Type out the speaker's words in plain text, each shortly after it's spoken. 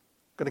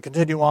Going to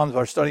continue on with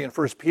our study in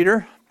 1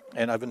 Peter,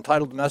 and I've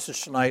entitled the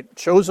message tonight,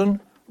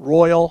 Chosen,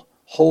 Royal,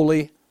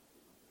 Holy,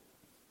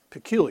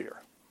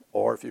 Peculiar,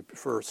 or if you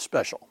prefer,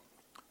 Special.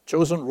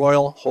 Chosen,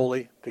 Royal,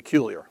 Holy,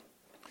 Peculiar.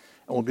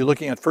 And we'll be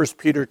looking at 1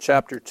 Peter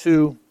chapter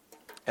 2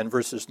 and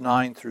verses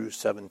 9 through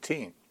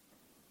 17.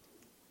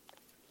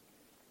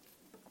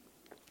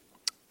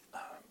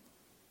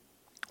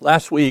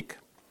 Last week,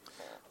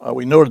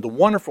 we noted the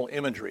wonderful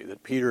imagery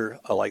that Peter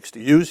likes to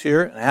use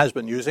here and has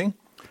been using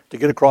to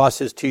get across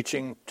his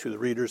teaching to the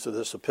readers of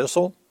this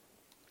epistle.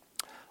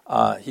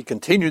 He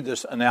continued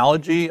this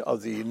analogy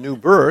of the new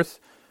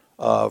birth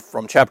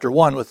from chapter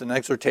 1 with an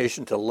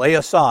exhortation to lay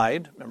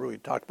aside. Remember, we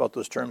talked about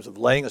those terms of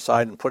laying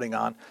aside and putting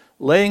on.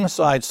 Laying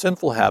aside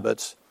sinful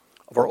habits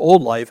of our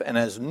old life and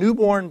as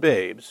newborn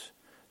babes,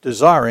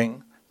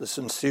 desiring the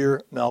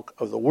sincere milk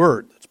of the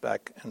word. That's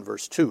back in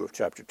verse 2 of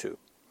chapter 2.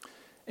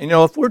 And,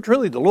 if we're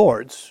truly the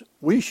Lord's,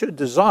 we should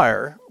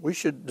desire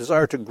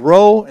to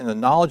grow in the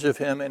knowledge of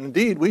Him, and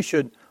indeed we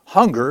should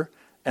hunger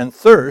and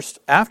thirst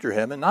after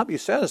Him and not be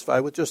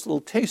satisfied with just a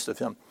little taste of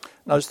Him.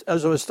 Now,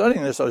 as I was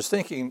studying this, I was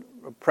thinking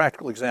a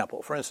practical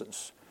example. For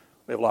instance,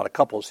 we have a lot of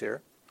couples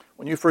here.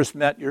 When you first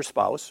met your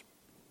spouse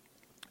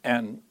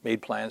and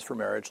made plans for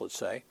marriage, let's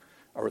say,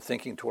 or were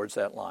thinking towards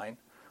that line,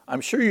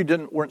 I'm sure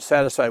you weren't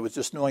satisfied with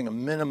just knowing a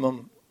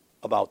minimum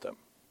about them.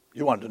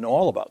 You wanted to know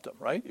all about them,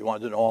 right? You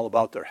wanted to know all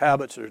about their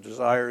habits, their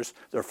desires,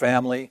 their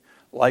family,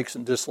 likes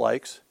and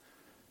dislikes.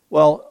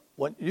 Well,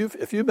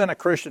 if you've been a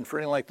Christian for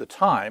any length of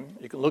time,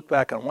 you can look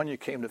back on when you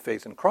came to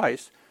faith in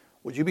Christ.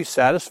 Would you be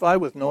satisfied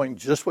with knowing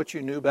just what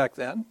you knew back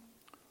then?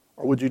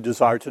 Or would you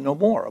desire to know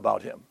more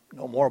about Him,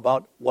 know more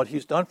about what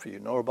He's done for you,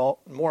 know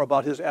more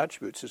about His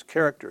attributes, His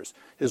characters,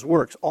 His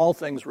works, all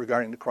things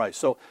regarding to Christ?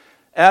 So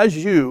as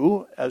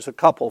you, as a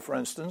couple, for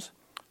instance,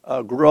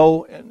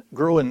 grew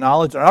in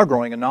knowledge and are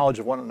growing in knowledge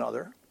of one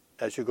another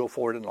as you go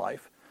forward in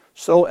life,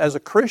 so as a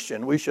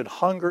Christian, we should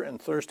hunger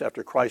and thirst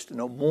after Christ to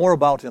know more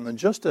about Him than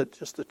just a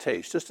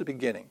taste, just the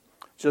beginning,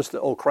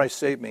 Christ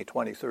saved me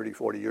 20, 30,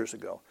 40 years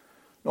ago.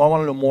 No, I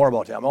want to know more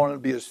about Him. I want to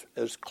be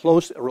as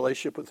close a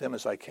relationship with Him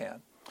as I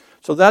can.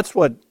 So that's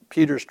what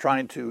Peter's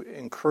trying to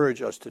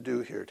encourage us to do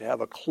here, to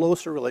have a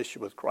closer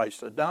relationship with Christ,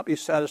 to not be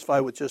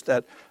satisfied with just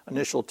that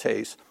initial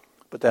taste,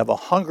 but to have a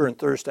hunger and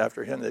thirst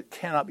after Him that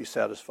cannot be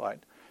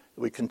satisfied.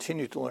 We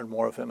continue to learn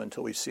more of Him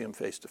until we see Him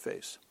face to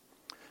face.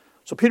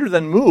 So Peter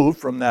then moved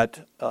from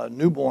that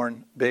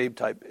newborn babe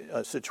type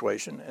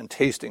situation and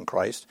tasting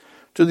Christ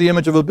to the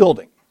image of a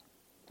building.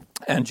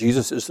 And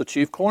Jesus is the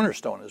chief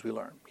cornerstone, as we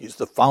learn. He's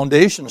the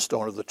foundation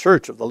stone of the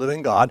church of the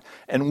living God,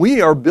 and we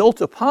are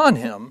built upon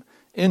Him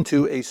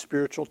into a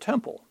spiritual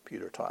temple,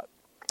 Peter taught.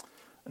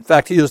 In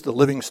fact, He is the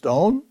living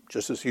stone,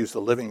 just as He is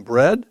the living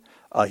bread,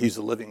 He's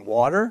the living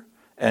water,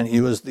 and He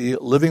was the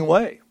living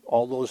way.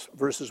 All those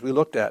verses we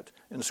looked at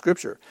in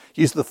Scripture.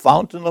 He's the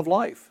fountain of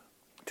life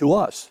to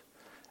us.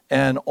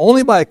 And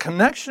only by a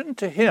connection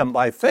to Him,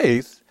 by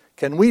faith,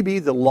 can we be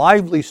the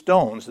lively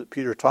stones that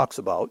Peter talks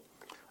about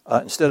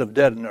instead of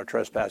dead in our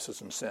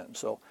trespasses and sin.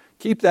 So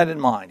keep that in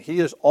mind. He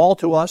is all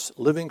to us,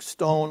 living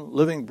stone,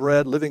 living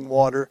bread, living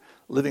water,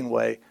 living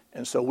way.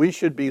 And so we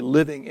should be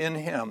living in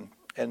Him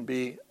and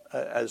be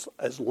as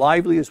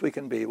lively as we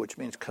can be, which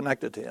means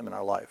connected to Him in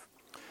our life.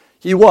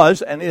 He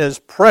was and is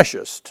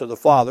precious to the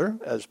Father,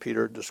 as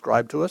Peter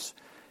described to us,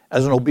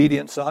 as an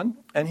obedient Son,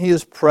 and He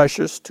is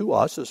precious to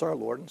us as our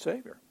Lord and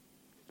Savior.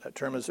 That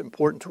term is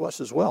important to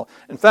us as well.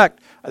 In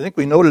fact, I think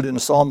we noted in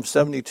Psalm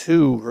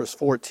 72, verse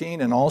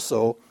 14, and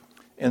also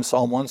in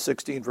Psalm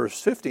 116,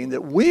 verse 15,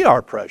 that we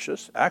are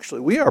precious. Actually,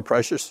 we are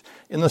precious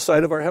in the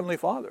sight of our Heavenly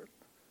Father.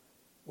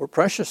 We're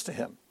precious to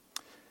Him.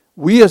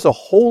 We as a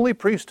holy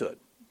priesthood,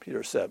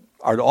 Peter said,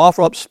 are to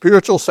offer up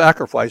spiritual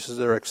sacrifices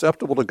that are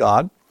acceptable to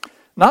God,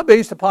 not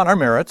based upon our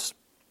merits,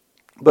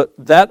 but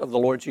that of the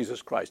Lord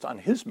Jesus Christ, on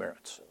His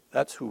merits.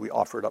 That's who we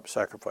offered up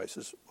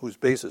sacrifices, whose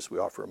basis we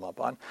offer Him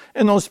up on.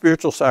 And those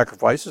spiritual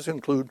sacrifices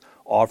include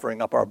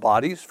offering up our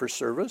bodies for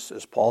service,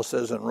 as Paul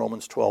says in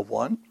Romans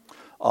 12:1,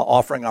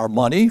 offering our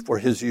money for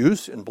His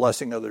use in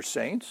blessing other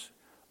saints,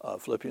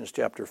 Philippians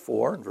chapter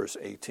 4 and verse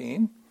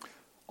 18,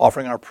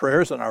 offering our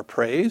prayers and our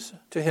praise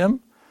to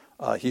Him,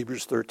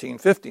 Hebrews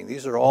 13:15.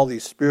 These are all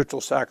these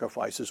spiritual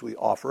sacrifices we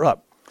offer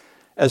up.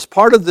 As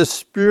part of this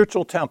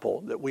spiritual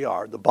temple that we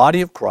are, the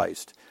body of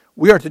Christ,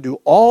 we are to do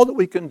all that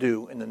we can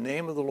do in the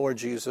name of the Lord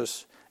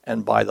Jesus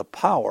and by the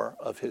power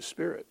of His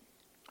Spirit.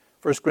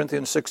 1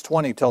 Corinthians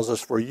 6:20 tells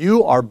us, "For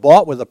you are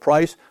bought with a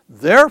price,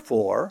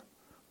 therefore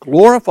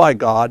glorify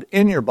God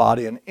in your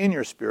body and in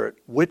your spirit,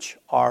 which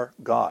are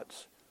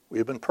God's." We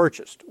have been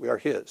purchased. We are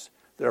His.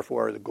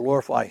 Therefore, to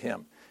glorify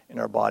Him in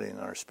our body and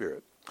in our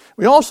spirit.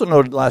 We also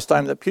noted last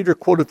time that Peter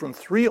quoted from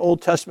 3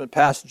 Old Testament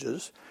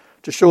passages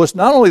to show us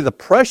not only the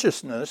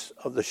preciousness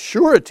of the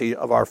surety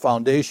of our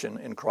foundation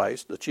in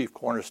Christ, the chief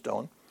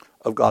cornerstone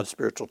of God's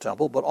spiritual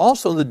temple, but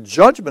also the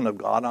judgment of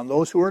God on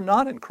those who are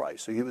not in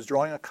Christ. So he was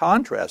drawing a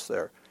contrast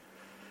there.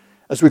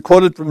 As we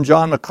quoted from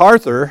John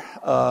MacArthur,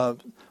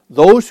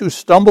 those who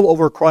stumble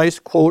over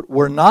Christ, quote,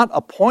 were not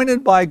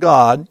appointed by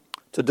God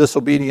to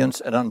disobedience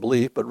and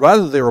unbelief, but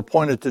rather they were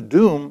appointed to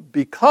doom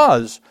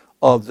because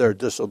of their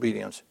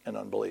disobedience and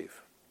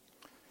unbelief.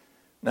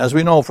 And as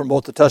we know from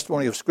both the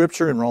testimony of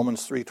Scripture in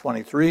Romans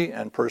 3:23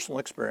 and personal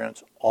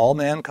experience, all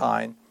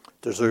mankind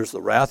deserves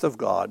the wrath of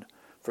God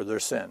for their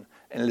sin.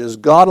 And it is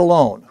God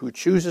alone who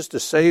chooses to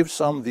save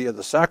some via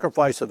the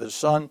sacrifice of his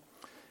Son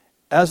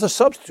as a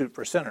substitute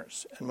for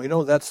sinners. And we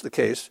know that's the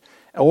case.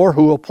 Or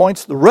who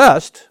appoints the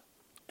rest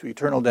to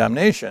eternal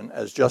damnation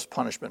as just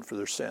punishment for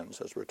their sins,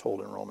 as we're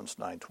told in Romans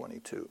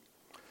 9:22.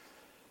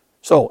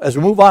 So, as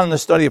we move on in the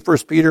study of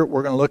 1 Peter,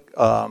 we're going to look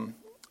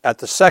at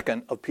the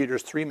second of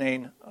Peter's three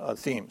main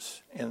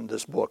themes in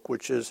this book,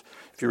 which is,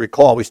 if you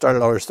recall, we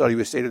started our study,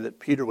 we stated that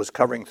Peter was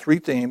covering three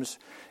themes,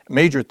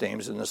 major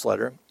themes in this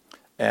letter,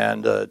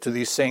 and to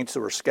these saints that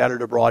were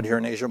scattered abroad here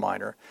in Asia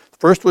Minor. The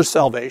first was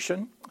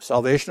salvation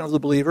of the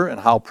believer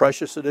and how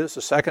precious it is.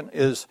 The second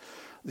is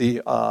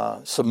the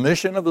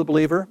submission of the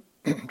believer,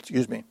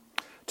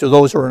 to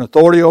those who are in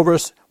authority over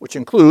us, which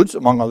includes,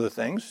 among other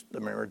things, the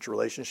marriage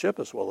relationship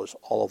as well as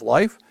all of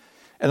life.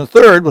 And the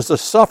third was the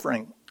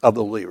suffering of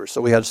the believer.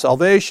 So we had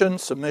salvation,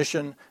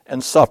 submission,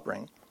 and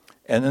suffering.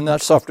 And in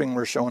that suffering,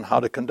 we're shown how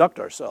to conduct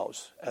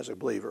ourselves as a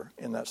believer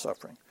in that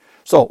suffering.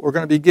 So we're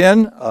going to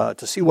begin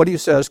to see what he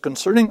says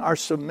concerning our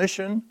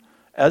submission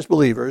as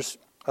believers,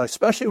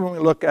 especially when we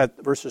look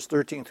at verses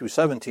 13 through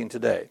 17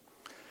 today.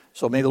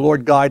 So may the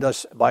Lord guide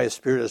us by his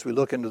Spirit as we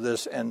look into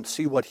this and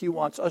see what he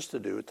wants us to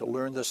do to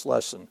learn this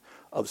lesson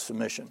of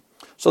submission.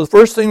 So the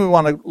first thing we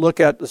want to look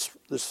at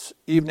this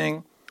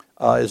evening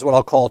is what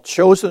I'll call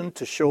chosen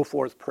to show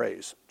forth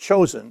praise.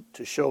 Chosen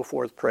to show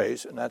forth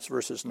praise, and that's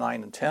verses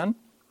 9 and 10.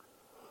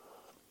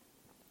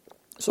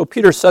 So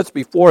Peter sets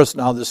before us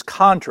now this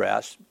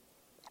contrast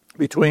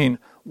between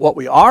what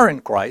we are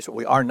in Christ, what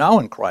we are now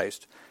in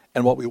Christ,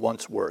 and what we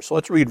once were. So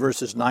let's read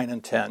verses 9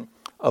 and 10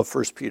 of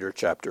 1 Peter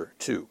chapter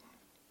 2.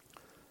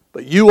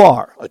 But you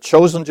are a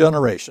chosen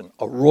generation,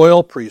 a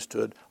royal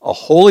priesthood, a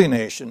holy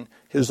nation,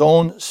 his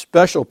own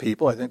special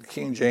people. I think the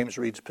King James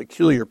reads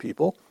peculiar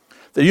people,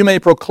 that you may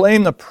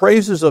proclaim the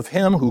praises of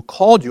him who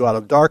called you out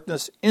of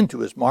darkness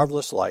into his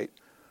marvelous light,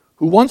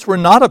 who once were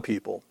not a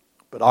people,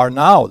 but are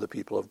now the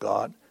people of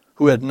God,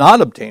 who had not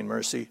obtained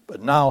mercy,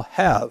 but now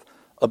have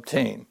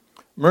obtained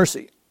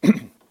mercy.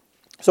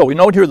 So we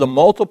note here the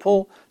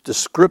multiple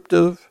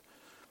descriptive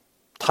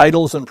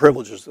titles and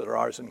privileges that are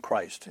ours in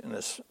Christ in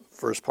this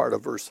first part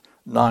of verse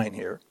 9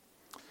 here.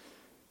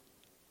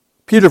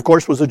 Peter, of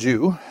course, was a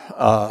Jew.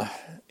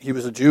 He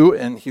was a Jew,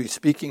 and he's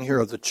speaking here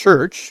of the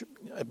church.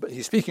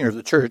 He's speaking here of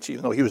the church,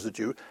 even though he was a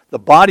Jew, the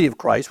body of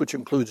Christ, which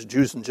includes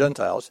Jews and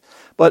Gentiles.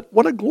 But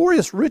what a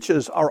glorious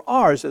riches are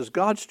ours as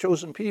God's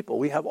chosen people.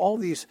 We have all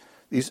these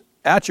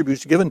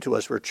attributes given to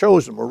us. We're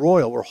chosen, we're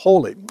royal, we're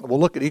holy. We'll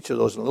look at each of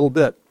those in a little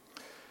bit.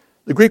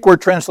 The Greek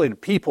word translated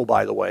people,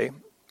 by the way,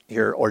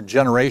 here, or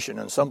generation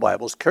in some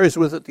Bibles, carries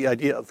with it the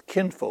idea of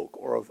kinfolk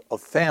or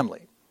of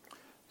family.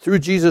 Through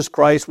Jesus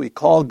Christ, we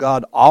call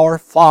God our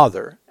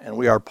Father, and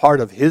we are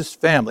part of his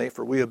family,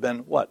 for we have been,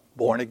 what?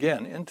 Born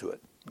again into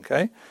it.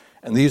 Okay?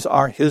 And these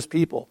are his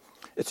people.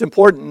 It's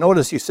important,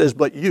 notice he says,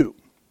 but you.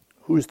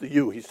 Who's the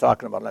you he's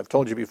talking about? And I've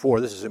told you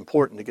before, this is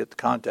important to get the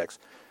context.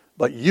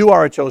 But you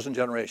are a chosen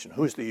generation.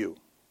 Who's the you?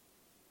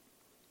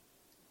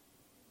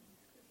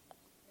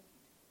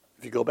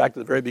 If you go back to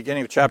the very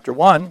beginning of chapter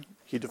 1,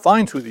 he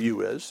defines who the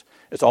you is.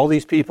 It's all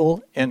these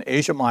people in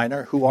Asia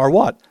Minor who are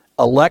what?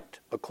 Elect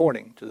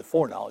according to the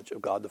foreknowledge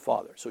of God the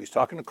Father. So he's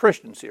talking to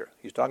Christians here.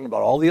 He's talking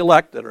about all the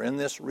elect that are in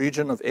this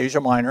region of Asia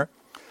Minor.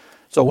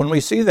 So when we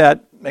see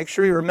that, make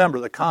sure you remember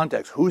the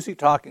context. Who's he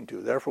talking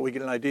to? Therefore, we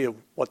get an idea of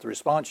what the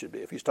response should be.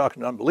 If he's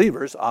talking to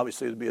unbelievers,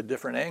 obviously it would be a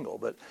different angle.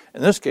 But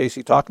in this case,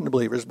 he's talking to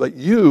believers. But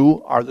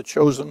you are the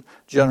chosen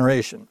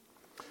generation.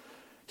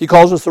 He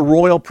calls us the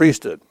royal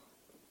priesthood.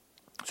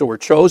 So we're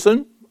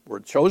chosen,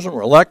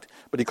 we're elect,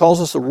 but he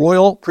calls us a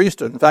royal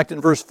priesthood. In fact,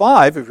 in verse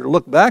 5, if you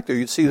look back there,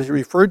 you'd see that he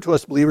referred to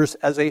us believers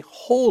as a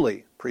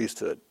holy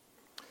priesthood,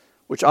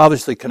 which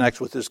obviously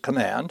connects with his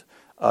command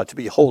to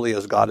be holy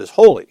as God is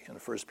holy in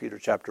 1 Peter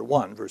chapter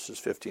 1, verses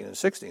 15 and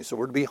 16. So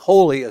we're to be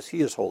holy as he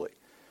is holy,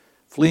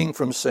 fleeing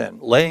from sin,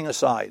 laying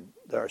aside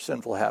our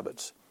sinful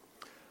habits.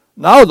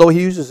 Now, though,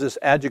 he uses this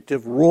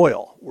adjective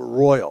royal. We're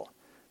royal.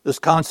 This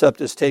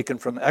concept is taken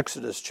from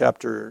Exodus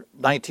chapter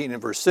 19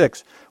 and verse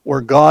 6,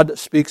 where God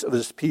speaks of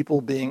his people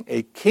being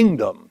a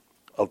kingdom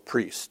of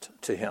priests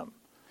to him.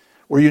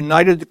 We're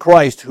united to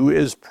Christ, who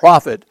is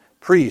prophet,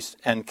 priest,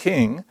 and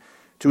king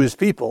to his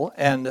people,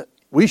 and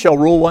we shall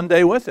rule one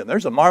day with him.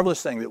 There's a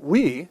marvelous thing that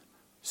we,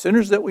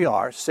 sinners that we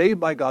are, saved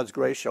by God's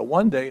grace, shall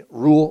one day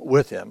rule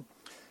with him.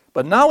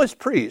 But now as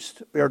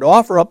priests, we are to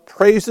offer up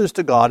praises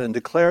to God and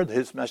declare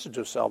his message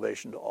of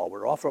salvation to all.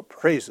 We're to offer up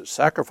praises,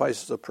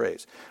 sacrifices of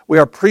praise. We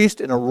are priests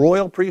in a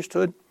royal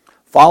priesthood,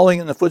 following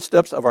in the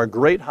footsteps of our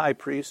great high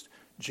priest,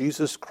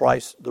 Jesus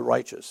Christ the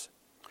righteous.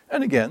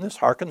 And again, this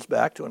harkens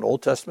back to an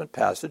Old Testament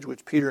passage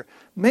which Peter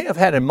may have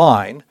had in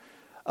mind,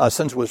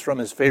 since it was from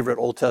his favorite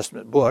Old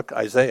Testament book,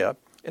 Isaiah,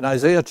 In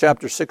Isaiah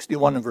chapter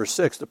 61 and verse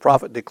 6, the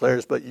prophet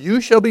declares, "But you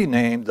shall be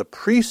named the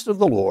priests of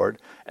the Lord,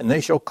 and they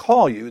shall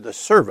call you the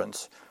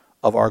servants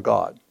of our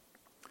God."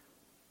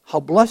 How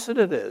blessed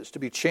it is to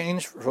be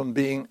changed from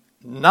being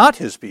not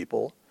his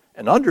people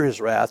and under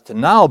his wrath to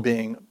now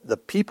being the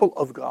people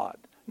of God.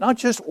 Not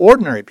just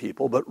ordinary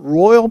people, but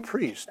royal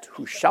priests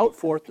who shout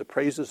forth the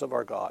praises of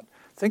our God.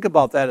 Think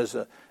about that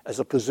as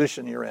a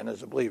position you're in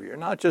as a believer. You're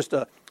not just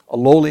a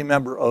lowly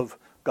member of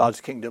God's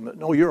kingdom.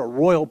 No, you're a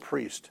royal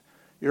priest.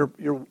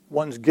 You're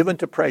ones given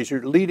to praise.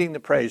 You're leading the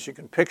praise. You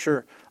can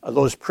picture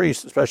those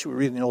priests, especially we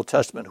read in the Old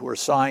Testament, who are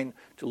assigned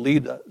to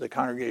lead the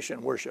congregation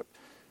in worship.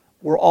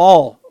 We're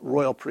all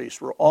royal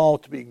priests. We're all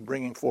to be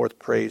bringing forth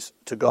praise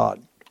to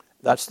God.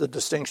 That's the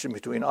distinction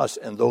between us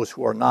and those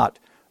who are not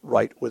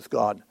right with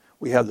God.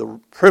 We have the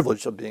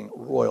privilege of being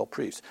royal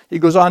priests. He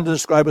goes on to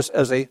describe us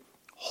as a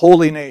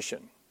holy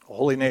nation. A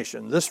holy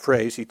nation. This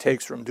phrase he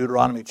takes from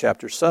Deuteronomy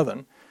chapter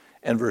 7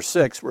 and verse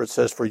 6, where it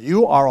says, "For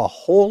you are a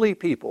holy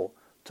people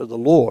to the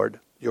Lord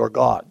your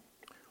God."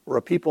 We're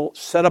a people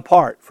set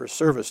apart for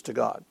service to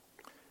God.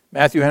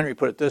 Matthew Henry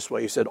put it this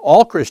way. He said,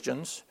 "All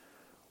Christians,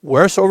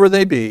 wheresoever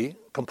they be,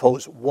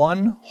 compose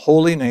one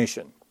holy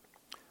nation.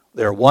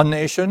 They are one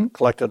nation,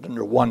 collected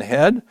under one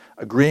head,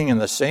 agreeing in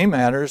the same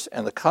manners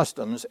and the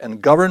customs,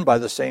 and governed by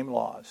the same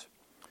laws."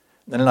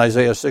 Then in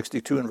Isaiah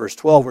 62 and verse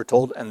 12 we're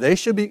told, "And they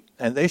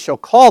shall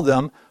call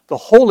them the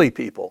holy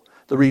people,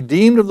 the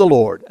redeemed of the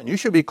Lord, and you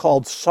shall be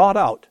called sought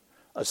out,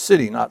 a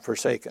city not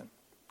forsaken."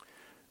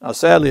 Now,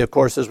 sadly, of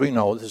course, as we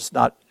know, this is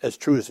not as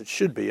true as it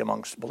should be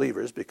amongst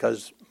believers,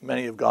 because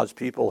many of God's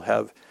people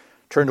have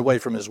turned away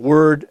from his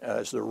word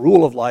as the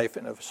rule of life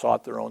and have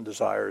sought their own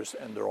desires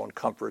and their own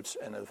comforts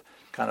and have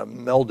kind of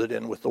melded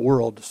in with the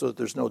world so that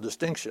there's no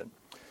distinction.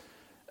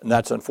 And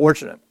that's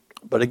unfortunate.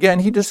 But again,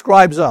 he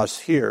describes us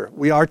here.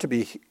 We are to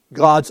be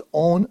God's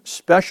own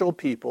special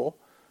people,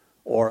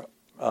 or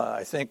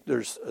I think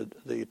there's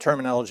the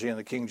terminology in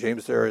the King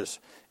James there is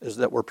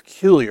that we're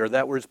peculiar.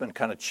 That word's been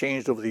kind of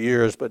changed over the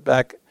years, but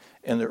back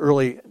in the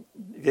early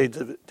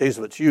days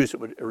of its use,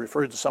 it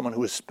referred to someone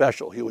who was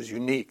special. He was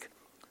unique,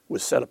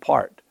 was set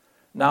apart.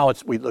 Now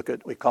we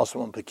call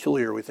someone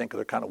peculiar, we think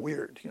they're kind of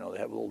weird. They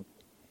have little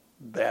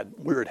bad,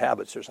 weird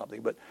habits or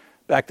something. But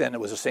back then it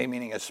was the same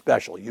meaning as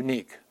special,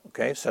 unique,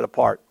 okay, set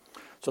apart.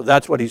 So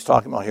that's what he's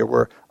talking about here.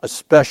 We're a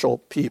special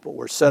people.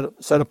 We're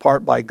set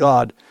apart by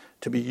God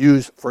to be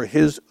used for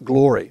his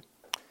glory.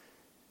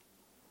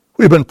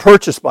 We've been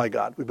purchased by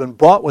God. We've been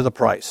bought with a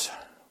price,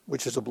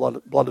 which is the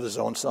blood of his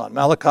own Son.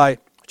 Malachi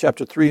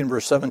chapter 3 and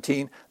verse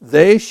 17,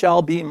 "They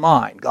shall be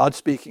mine," God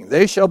speaking,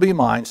 "they shall be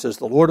mine, says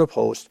the Lord of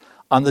hosts,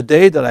 on the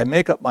day that I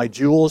make up my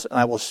jewels, and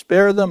I will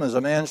spare them as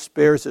a man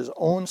spares his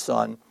own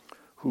son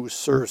who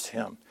serves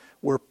him."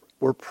 We're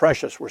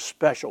precious. We're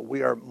special.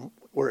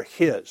 We're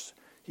his.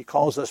 He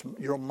calls us,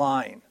 "You're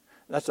mine."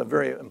 And that's a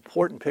very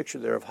important picture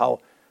there of how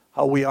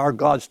we are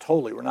God's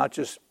totally. We're not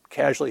just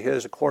casually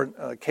his,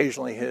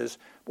 occasionally his,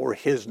 but we're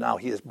his now.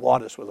 He has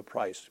bought us with a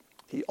price.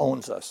 He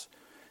owns us,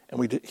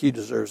 and he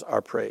deserves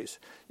our praise.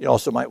 You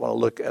also might want to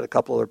look at a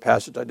couple other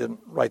passages. I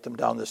didn't write them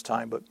down this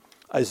time, but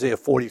Isaiah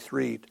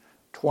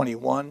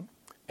 43:21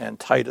 and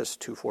Titus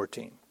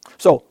 2:14.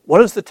 So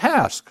what is the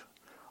task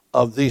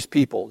of these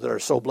people that are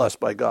so blessed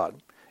by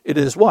God? It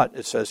is what?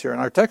 It says here in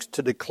our text,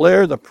 to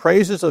declare the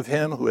praises of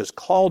him who has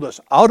called us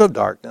out of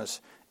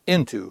darkness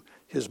into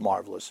his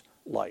marvelous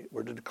light.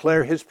 We're to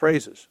declare his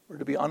praises. We're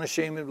to be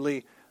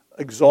unashamedly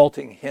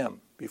exalting him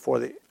before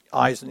the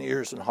eyes and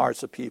ears and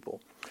hearts of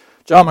people.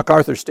 John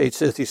MacArthur states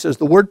this. He says,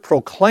 the word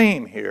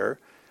proclaim here,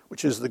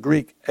 which is the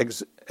Greek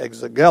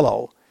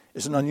exagelo,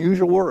 is an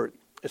unusual word.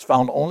 It's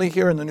found only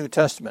here in the New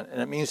Testament,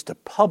 and it means to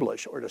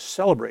publish or to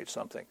celebrate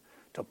something,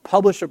 to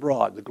publish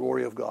abroad the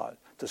glory of God,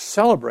 to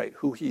celebrate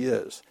who he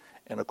is,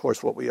 and of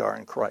course what we are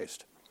in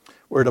Christ.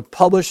 We're to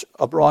publish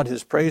abroad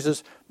his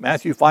praises.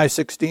 Matthew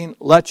 5:16,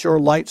 let your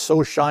light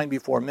so shine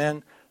before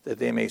men that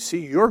they may see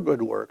your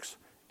good works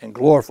and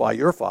glorify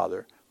your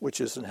Father which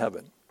is in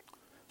heaven.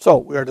 So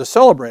we are to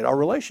celebrate our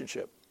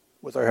relationship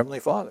with our Heavenly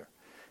Father.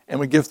 And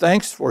we give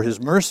thanks for his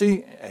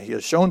mercy he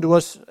has shown to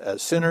us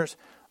as sinners.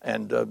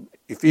 And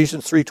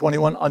Ephesians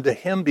 3:21, unto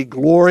him be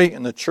glory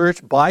in the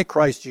church by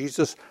Christ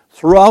Jesus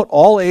throughout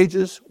all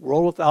ages,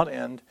 world without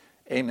end.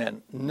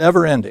 Amen.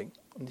 Never ending.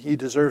 He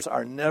deserves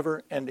our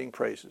never-ending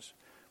praises.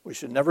 We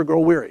should never grow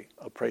weary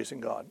of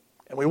praising God.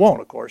 And we won't,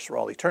 of course, for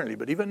all eternity.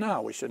 But even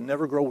now, we should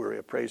never grow weary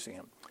of praising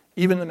him.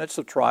 Even in the midst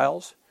of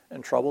trials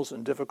and troubles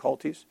and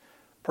difficulties,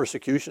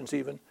 persecutions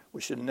even, we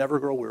should never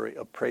grow weary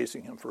of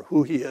praising him for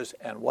who he is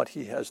and what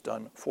he has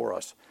done for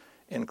us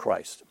in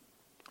Christ.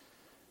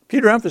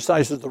 Peter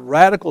emphasizes the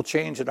radical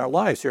change in our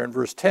lives here in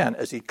verse 10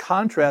 as he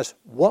contrasts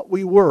what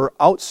we were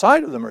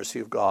outside of the mercy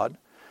of God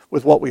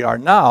with what we are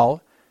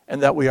now,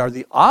 and that we are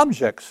the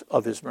objects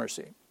of his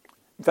mercy.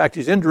 In fact,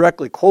 he's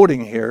indirectly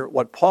quoting here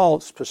what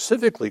Paul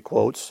specifically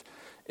quotes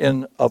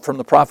from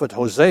the prophet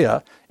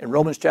Hosea in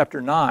Romans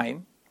chapter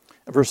 9,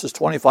 verses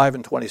 25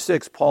 and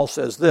 26, Paul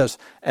says this,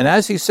 "And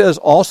as he says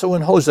also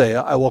in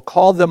Hosea, I will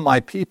call them my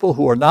people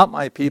who are not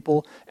my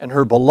people, and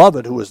her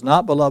beloved who is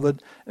not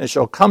beloved. And it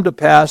shall come to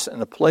pass in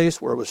the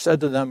place where it was said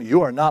to them,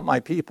 you are not my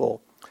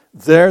people,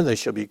 there they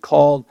shall be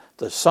called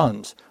the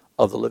sons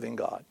of the living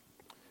God."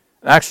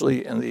 And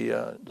actually, in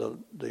the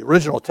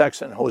original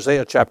text in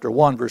Hosea chapter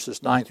 1,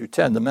 verses 9 through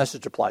 10, the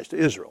message applies to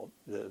Israel.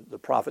 The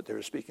prophet there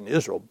is speaking to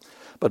Israel.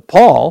 But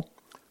Paul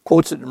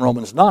quotes it in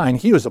Romans 9.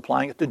 He was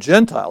applying it to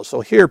Gentiles.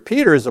 So here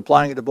Peter is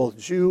applying it to both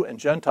Jew and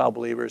Gentile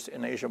believers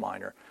in Asia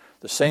Minor.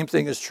 The same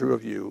thing is true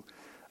of you.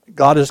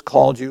 God has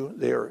called you.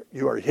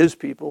 You are his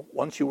people.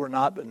 Once you were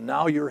not, but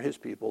now you're his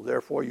people.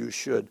 Therefore you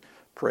should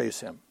praise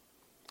him.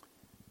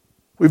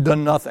 We've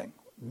done nothing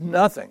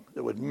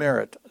that would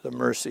merit the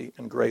mercy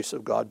and grace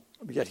of God,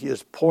 yet he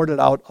has poured it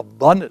out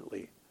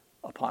abundantly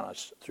upon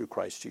us through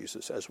Christ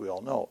Jesus, as we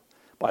all know,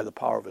 by the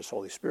power of his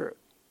Holy Spirit.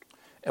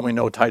 And we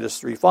know Titus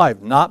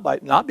 3:5,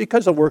 not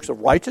because of works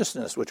of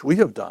righteousness which we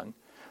have done,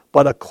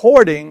 but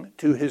according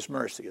to his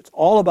mercy. It's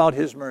all about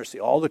his mercy.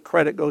 All the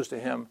credit goes to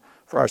him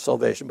for our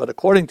salvation. But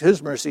according to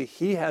his mercy,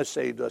 he has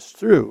saved us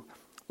through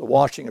the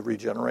washing of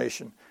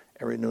regeneration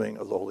and renewing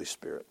of the Holy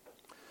Spirit.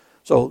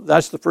 So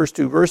that's the first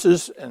two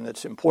verses, and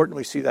it's important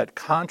we see that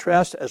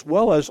contrast, as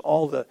well as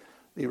all the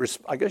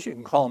I guess you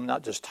can call them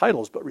not just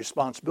titles, but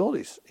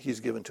responsibilities he's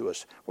given to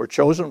us. We're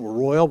chosen, we're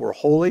royal, we're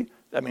holy.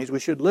 That means we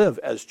should live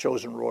as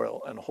chosen,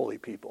 royal, and holy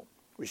people.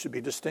 We should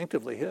be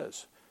distinctively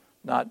his,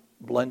 not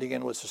blending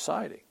in with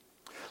society.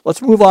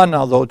 Let's move on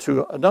now, though,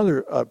 to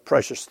another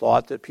precious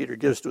thought that Peter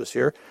gives to us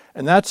here,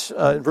 and that's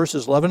in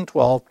verses 11 and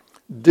 12.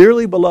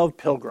 Dearly beloved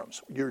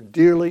pilgrims, you're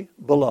dearly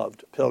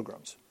beloved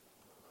pilgrims.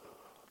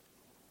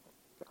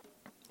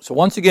 So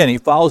once again, he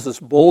follows this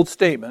bold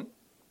statement,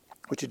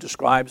 which he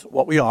describes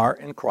what we are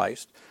in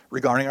Christ,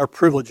 regarding our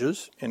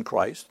privileges in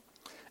Christ.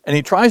 And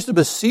he tries to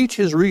beseech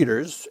his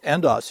readers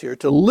and us here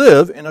to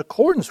live in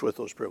accordance with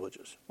those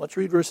privileges. Let's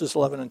read verses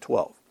 11 and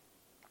 12.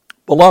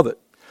 "Beloved,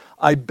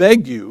 I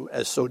beg you,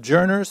 as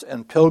sojourners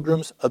and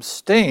pilgrims,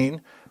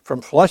 abstain from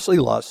fleshly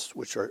lusts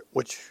which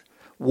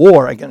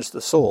war against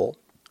the soul,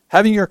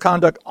 having your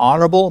conduct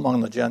honorable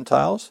among the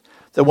Gentiles,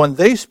 that when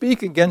they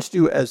speak against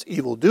you as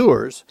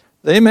evildoers,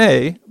 they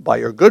may, by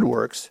your good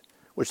works,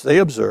 which they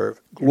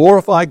observe,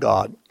 glorify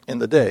God in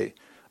the day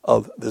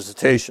of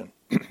visitation."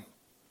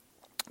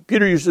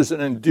 Peter uses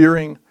an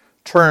endearing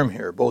term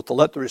here, both to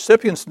let the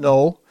recipients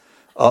know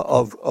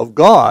of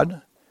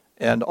God,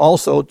 and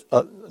also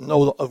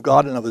know of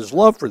God and of his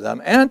love for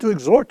them, and to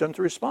exhort them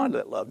to respond to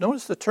that love.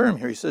 Notice the term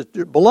here. He says,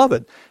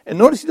 "Beloved." And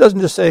notice he doesn't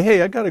just say,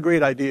 "Hey, I got a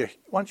great idea.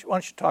 Why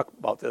don't you talk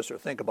about this or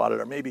think about it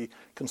or maybe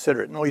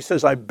consider it." No, he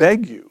says, "I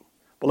beg you,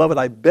 beloved,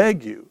 I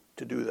beg you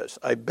to do this.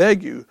 I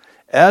beg you,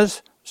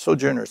 as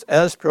sojourners,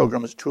 as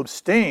pilgrims, to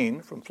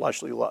abstain from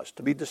fleshly lust,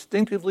 to be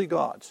distinctively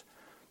God's,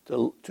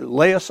 to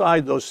lay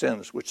aside those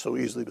sins which so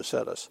easily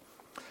beset us."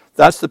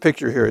 That's the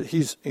picture here.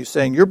 He's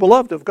saying, you're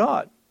beloved of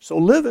God, so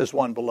live as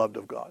one beloved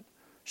of God.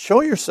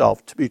 Show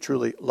yourself to be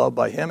truly loved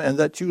by him and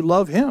that you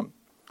love him.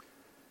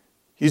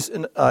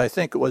 I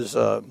think it was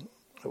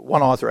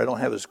one author, I don't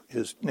have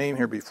his name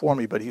here before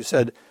me, but he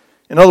said,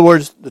 in other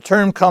words, the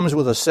term comes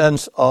with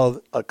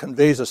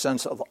conveys a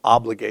sense of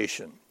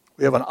obligation.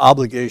 We have an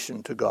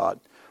obligation to God.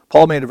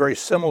 Paul made a very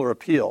similar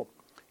appeal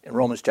in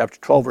Romans chapter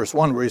 12, verse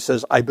 1, where he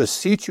says, I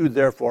beseech you,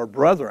 therefore,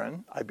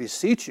 brethren, by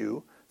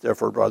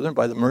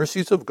the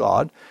mercies of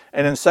God.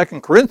 And in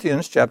 2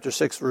 Corinthians chapter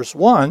 6, verse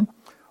 1,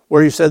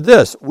 where he said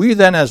this, we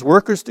then as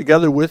workers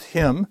together with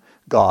him,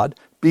 God,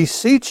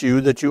 beseech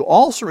you that you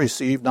also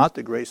receive not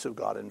the grace of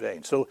God in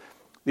vain. So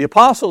the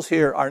apostles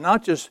here are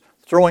not just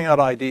throwing out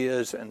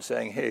ideas and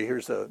saying, hey,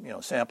 here's a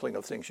sampling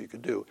of things you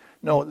could do.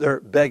 No, they're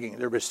begging,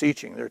 they're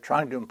beseeching, they're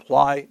trying to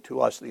imply to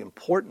us the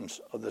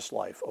importance of this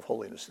life of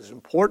holiness, the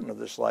importance of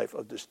this life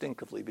of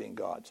distinctively being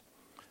God's.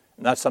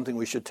 And that's something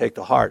we should take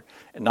to heart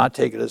and not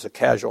take it as a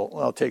casual,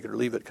 well, take it or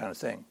leave it kind of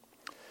thing.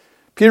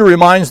 Peter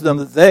reminds them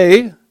that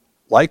they,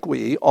 like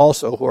we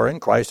also who are in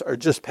Christ, are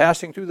just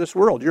passing through this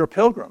world. You're a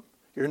pilgrim.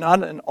 You're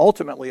not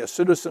ultimately a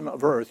citizen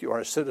of earth, you are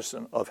a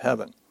citizen of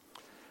heaven.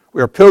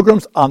 We are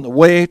pilgrims on the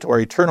way to our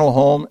eternal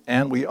home,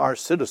 and we are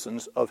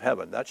citizens of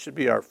heaven. That should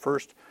be our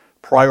first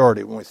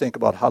priority when we think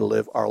about how to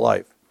live our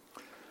life.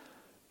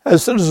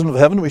 As citizens of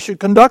heaven, we should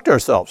conduct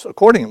ourselves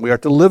accordingly. We are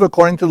to live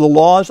according to the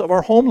laws of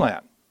our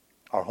homeland.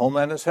 Our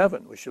homeland is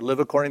heaven. We should live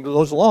according to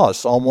those laws.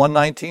 Psalm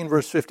 119,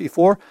 verse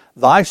 54,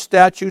 thy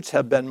statutes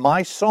have been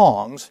my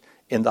songs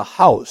in the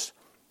house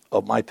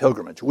of my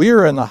pilgrimage. We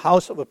are in the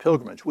house of a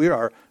pilgrimage. We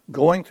are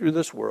going through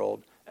this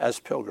world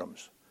as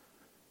pilgrims.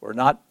 We're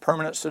not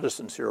permanent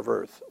citizens here of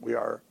earth. We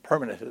are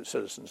permanent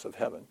citizens of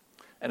heaven.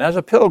 And as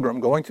a pilgrim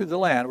going through the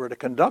land, we're to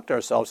conduct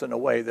ourselves in a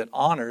way that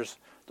honors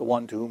the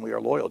one to whom we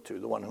are loyal to,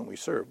 the one whom we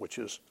serve, which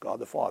is God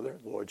the Father,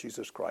 the Lord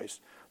Jesus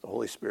Christ, the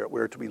Holy Spirit.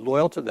 We're to be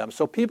loyal to them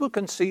so people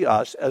can see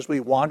us as we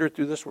wander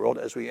through this world,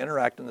 as we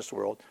interact in this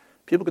world.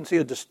 People can see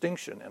a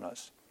distinction in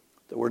us,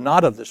 that we're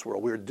not of this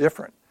world. We're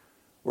different.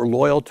 We're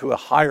loyal to a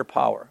higher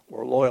power.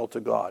 We're loyal to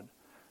God.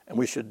 and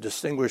we should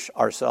distinguish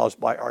ourselves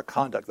by our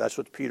conduct. That's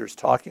what Peter's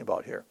talking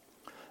about here.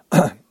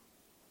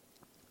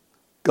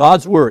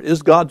 God's Word,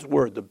 is God's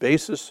Word the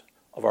basis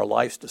of our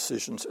life's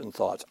decisions and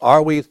thoughts?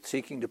 Are we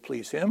seeking to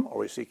please Him, or are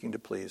we seeking to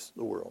please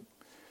the world?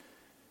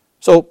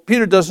 So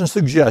Peter doesn't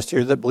suggest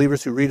here that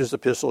believers who read his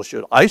epistle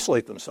should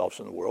isolate themselves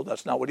from the world.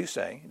 That's not what he's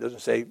saying. He doesn't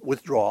say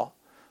withdraw.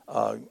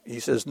 He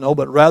says no,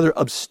 but rather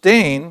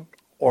abstain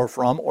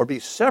or be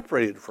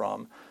separated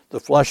from the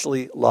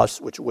fleshly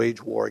lusts which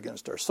wage war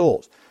against our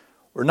souls.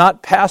 We're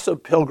not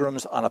passive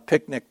pilgrims on a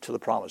picnic to the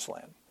promised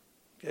land.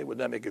 Okay, wouldn't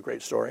that make a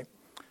great story?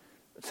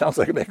 It sounds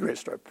like it'd make a great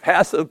story.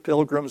 Passive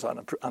pilgrims on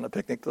a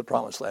picnic to the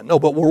promised land. No,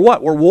 but we're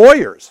what? We're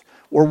warriors.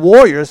 We're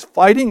warriors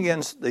fighting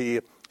against the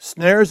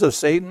snares of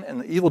Satan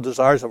and the evil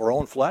desires of our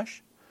own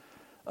flesh.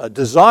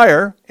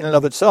 Desire in and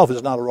of itself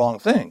is not a wrong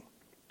thing.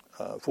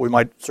 For we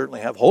might certainly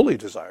have holy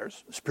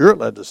desires,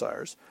 spirit-led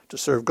desires, to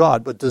serve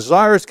God, but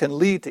desires can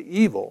lead to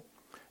evil,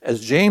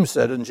 as James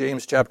said in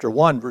James chapter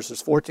 1,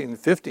 verses 14 and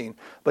 15.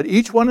 But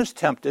each one is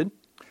tempted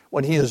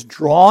when he is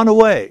drawn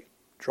away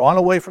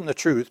from the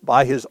truth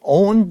by his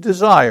own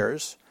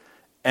desires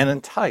and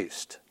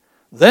enticed.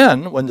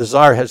 Then, when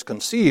desire has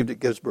conceived, it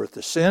gives birth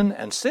to sin,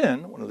 and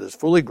sin, when it is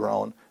fully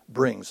grown,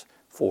 brings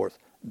forth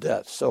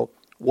death. So,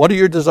 what are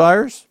your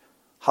desires?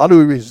 How do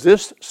we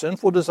resist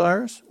sinful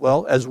desires?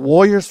 Well, as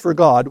warriors for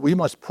God, we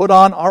must put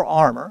on our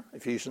armor,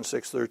 Ephesians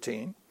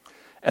 6:13,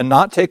 and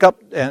not take up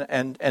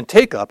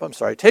take up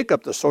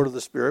the sword of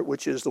the Spirit,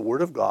 which is the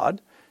Word of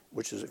God,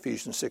 which is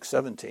Ephesians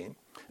 6:17.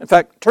 In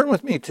fact, turn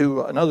with me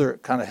to another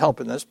kind of help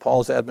in this,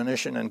 Paul's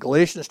admonition in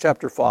Galatians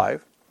chapter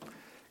 5.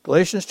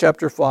 Galatians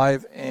chapter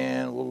 5,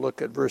 and we'll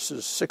look at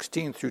verses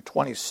 16 through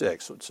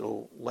 26. So it's a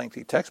little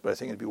lengthy text, but I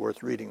think it'd be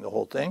worth reading the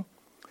whole thing.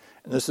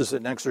 And this is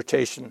an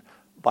exhortation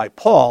by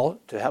Paul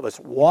to have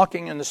us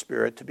walking in the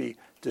Spirit, to be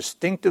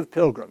distinctive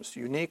pilgrims,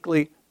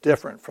 uniquely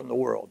different from the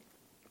world.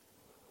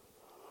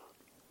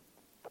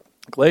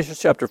 Galatians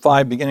chapter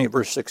 5, beginning at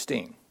verse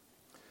 16.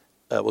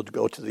 We'll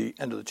go to the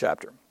end of the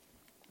chapter.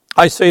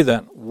 I say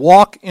then,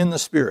 walk in the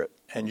Spirit,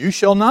 and you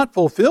shall not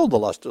fulfill the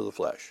lust of the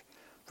flesh.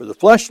 For the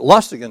flesh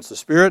lusts against the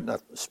Spirit, and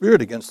the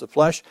Spirit against the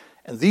flesh,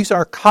 and these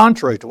are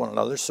contrary to one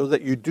another, so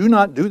that you do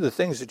not do the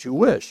things that you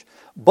wish.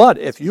 But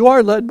if you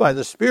are led by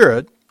the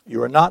Spirit,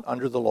 you are not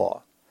under the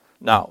law.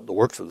 Now, the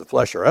works of the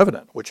flesh are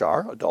evident, which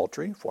are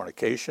adultery,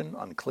 fornication,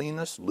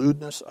 uncleanness,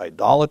 lewdness,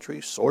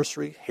 idolatry,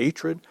 sorcery,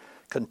 hatred,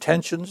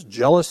 contentions,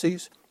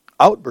 jealousies,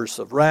 outbursts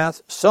of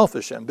wrath,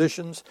 selfish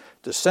ambitions,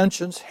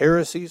 dissensions,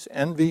 heresies,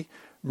 envy,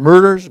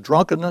 murders,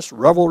 drunkenness,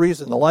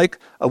 revelries, and the like,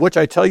 of which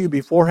I tell you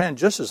beforehand,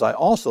 just as I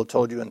also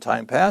told you in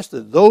time past,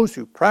 that those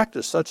who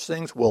practice such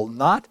things will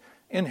not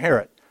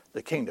inherit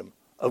the kingdom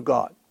of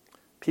God.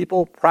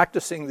 People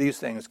practicing these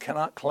things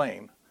cannot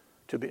claim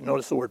to be,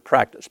 notice the word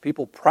practice,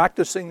 people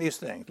practicing these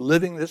things,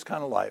 living this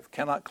kind of life,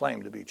 cannot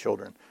claim to be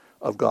children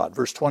of God.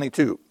 Verse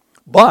 22,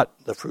 but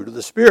the fruit of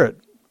the Spirit,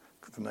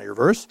 familiar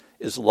verse,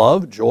 is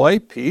love, joy,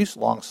 peace,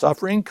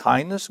 long-suffering,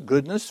 kindness,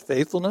 goodness,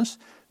 faithfulness,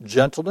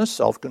 gentleness,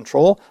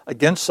 self-control.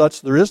 Against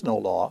such there is no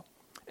law.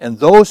 And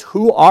those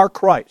who are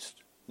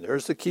Christ,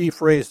 there's the key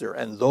phrase there,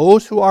 and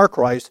those who are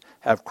Christ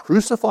have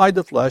crucified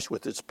the flesh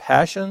with its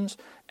passions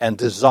and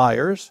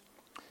desires.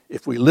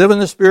 If we live in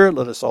the Spirit,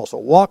 let us also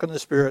walk in the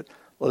Spirit.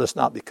 Let us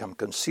not become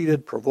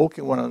conceited,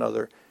 provoking one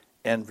another,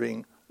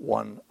 envying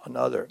one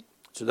another.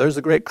 So there's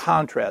the great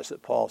contrast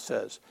that Paul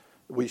says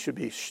we should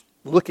be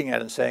looking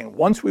at and saying,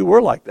 once we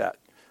were like that,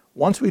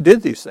 once we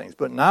did these these,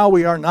 but now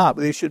we are not.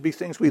 These should be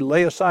things we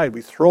lay aside,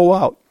 we throw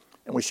out,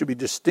 and we should be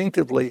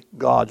distinctively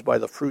God's by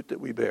the fruit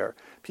that we bear.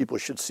 People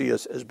should see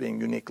us as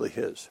being uniquely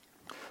His.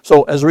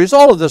 So as a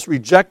result of this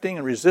rejecting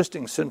and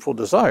resisting sinful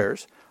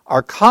desires,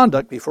 our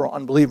conduct before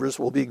unbelievers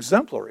will be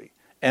exemplary,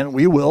 and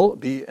we will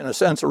be, in a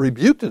sense, a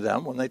rebuke to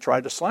them when they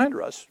try to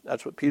slander us.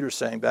 That's what Peter's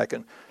saying back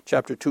in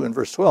chapter 2 and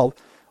verse 12.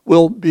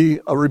 We'll be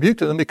a rebuke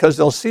to them because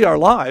they'll see our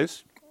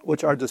lives,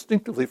 which are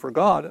distinctively for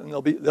God, and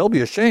they'll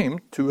be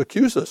ashamed to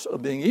accuse us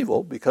of being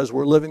evil because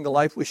we're living the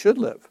life we should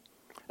live.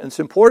 And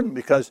it's important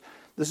because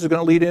this is going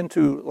to lead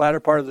into the latter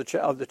part of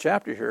the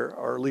chapter here,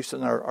 or at least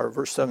in our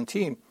verse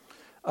 17,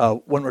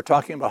 when we're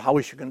talking about how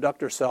we should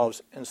conduct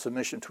ourselves in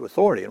submission to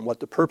authority and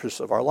what the purpose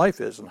of our life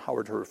is and how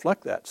we're to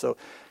reflect that. So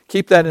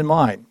keep that in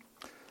mind.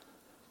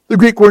 The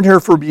Greek word here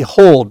for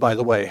behold, by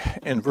the way,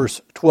 in verse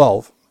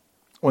 12,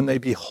 when they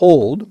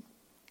behold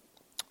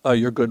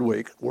your good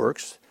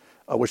works,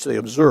 which they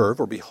observe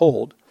or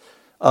behold.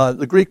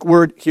 The Greek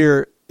word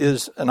here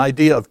is an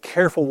idea of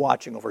careful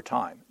watching over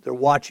time. They're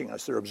watching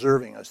us, they're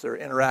observing us, they're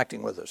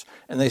interacting with us.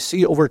 And they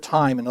see over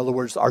time, in other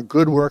words, our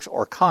good works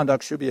or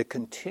conduct should be a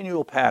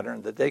continual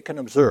pattern that they can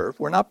observe.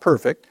 We're not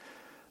perfect,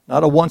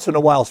 not a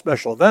once-in-a-while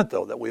special event,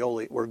 though, that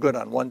we're good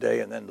on one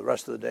day and then the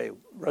rest of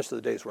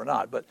the days we're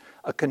not. But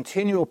a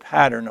continual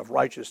pattern of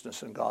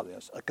righteousness and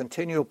godliness, a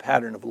continual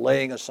pattern of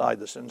laying aside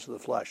the sins of the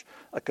flesh,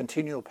 a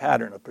continual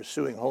pattern of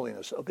pursuing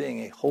holiness, of being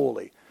a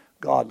holy,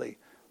 godly,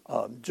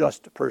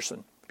 just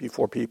person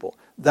before people.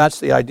 That's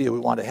the idea we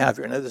want to have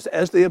here. And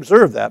as they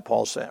observe that,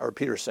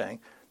 Peter's saying,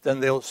 then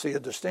they'll see a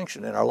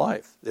distinction in our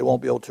life. They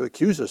won't be able to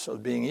accuse us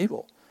of being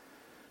evil.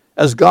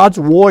 As God's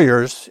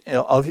warriors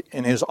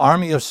in his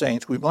army of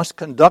saints, we must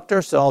conduct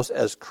ourselves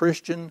as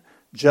Christian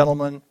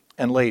gentlemen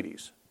and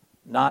ladies,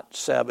 not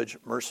savage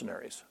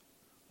mercenaries.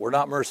 We're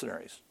not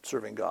mercenaries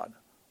serving God.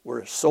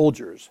 We're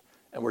soldiers,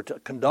 and we're to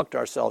conduct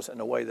ourselves in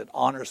a way that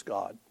honors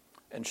God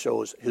and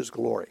shows his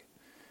glory.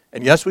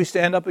 And yes, we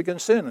stand up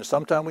against sin, and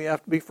sometimes we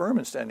have to be firm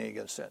in standing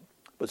against sin.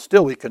 But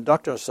still, we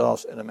conduct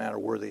ourselves in a manner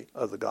worthy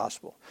of the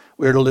gospel.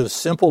 We are to live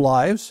simple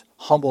lives,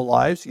 humble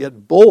lives,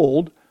 yet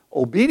bold,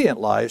 obedient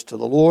lives to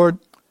the Lord,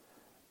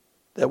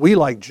 that we,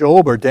 like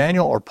Job or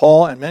Daniel or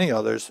Paul and many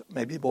others,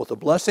 may be both a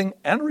blessing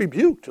and a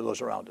rebuke to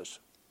those around us.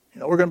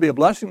 We're going to be a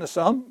blessing to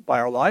some by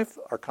our life,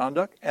 our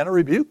conduct, and a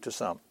rebuke to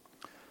some.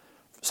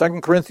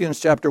 2 Corinthians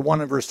chapter 1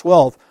 and verse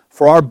 12,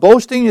 for our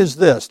boasting is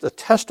this, the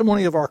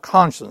testimony of our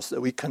conscience, that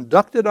we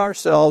conducted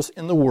ourselves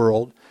in the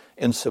world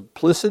in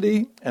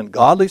simplicity and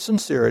godly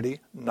sincerity,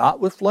 not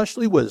with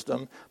fleshly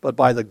wisdom, but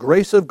by the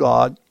grace of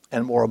God,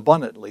 and more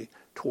abundantly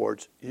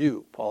towards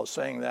you. Paul is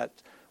saying that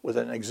with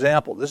an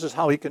example. This is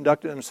how he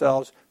conducted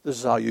himself. This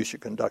is how you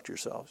should conduct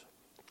yourselves.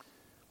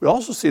 We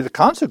also see the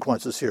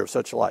consequences here of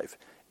such life.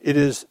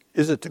 Is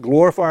it to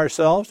glorify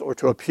ourselves or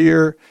to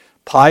appear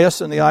pious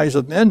in the eyes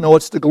of men? No,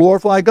 it's to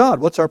glorify God.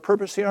 What's our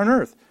purpose here on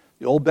earth?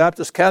 The Old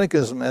Baptist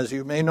Catechism, as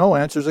you may know,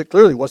 answers it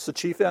clearly. What's the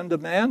chief end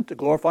of man? To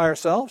glorify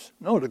ourselves?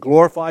 No, to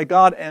glorify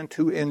God and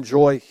to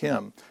enjoy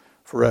him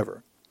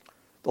forever.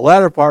 The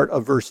latter part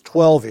of verse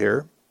 12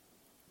 here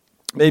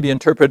may be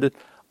interpreted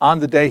on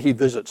the day he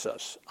visits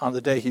us. On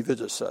the day he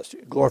visits us.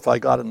 Glorify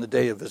God on the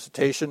day of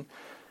visitation,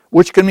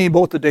 which can mean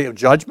both the day of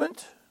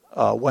judgment,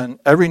 when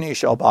every knee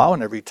shall bow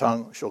and every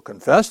tongue shall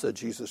confess that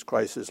Jesus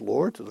Christ is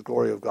Lord, to the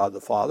glory of God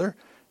the Father,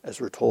 as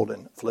we're told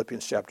in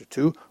Philippians chapter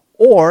 2.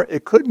 Or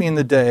it could mean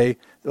the day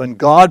when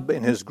God,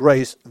 in his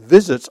grace,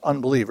 visits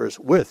unbelievers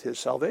with his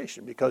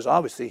salvation, because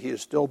obviously he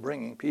is still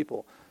bringing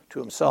people to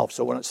himself.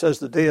 So when it says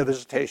the day of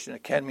visitation,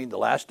 it can mean the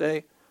last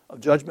day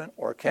of judgment,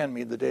 or it can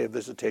mean the day of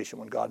visitation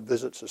when God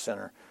visits a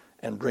sinner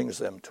and brings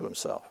them to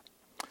himself.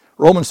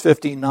 Romans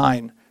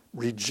 15:9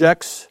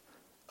 reflects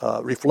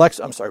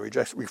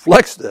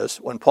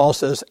this when Paul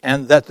says,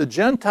 and that the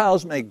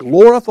Gentiles may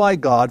glorify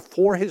God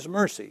for his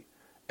mercy,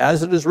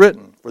 as it is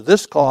written, for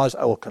this cause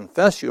I will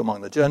confess you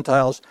among the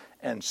Gentiles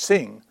and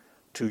sing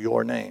to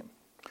your name.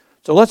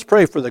 So let's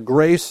pray for the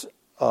grace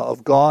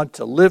of God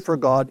to live for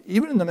God,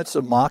 even in the midst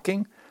of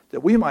mocking,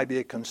 that we might be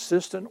a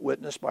consistent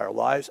witness by our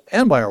lives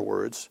and by our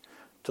words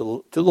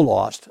to the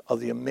lost of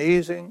the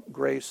amazing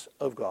grace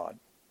of God.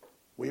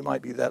 We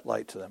might be that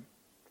light to them.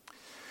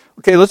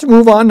 Okay, let's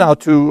move on now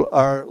to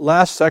our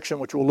last section,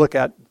 which we'll look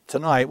at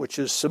tonight, which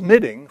is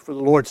submitting for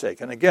the Lord's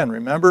sake. And again,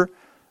 remember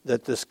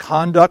that this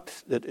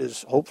conduct that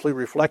is hopefully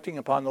reflecting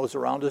upon those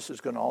around us is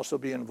going to also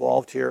be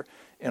involved here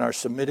in our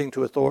submitting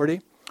to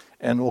authority.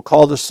 And we'll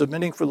call this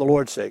submitting for the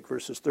Lord's sake,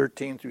 verses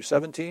 13 through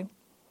 17.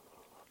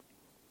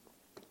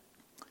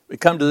 We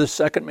come to this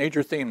second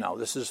major theme now.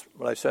 This is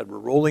what I said. We're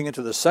rolling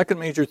into the second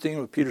major theme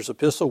of Peter's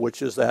epistle,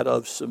 which is that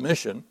of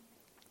submission.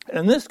 And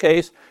in this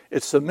case,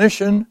 it's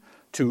submission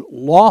to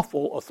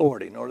lawful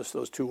authority. Notice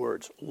those two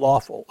words,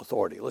 lawful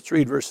authority. Let's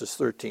read verses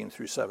 13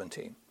 through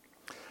 17.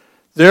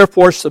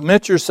 Therefore,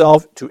 submit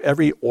yourself to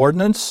every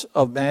ordinance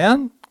of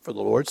man for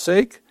the Lord's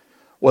sake,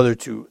 whether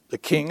to the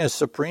king as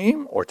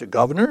supreme, or to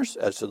governors,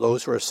 as to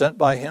those who are sent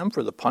by him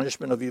for the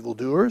punishment of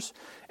evildoers,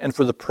 and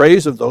for the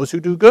praise of those who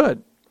do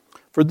good.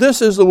 For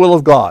this is the will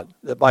of God,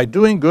 that by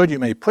doing good you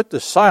may put to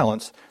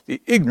silence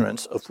the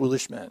ignorance of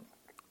foolish men.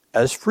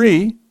 As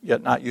free,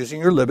 yet not using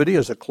your liberty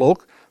as a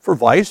cloak for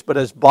vice, but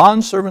as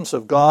bondservants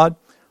of God,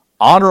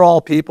 honor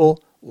all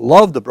people,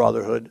 love the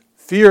brotherhood,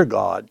 fear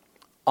God,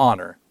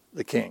 honor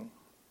the king.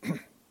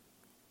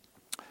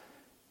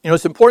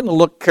 It's important to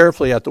look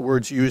carefully at the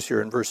words used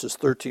here in verses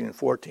 13 and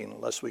 14,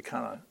 unless we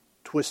kind of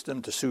twist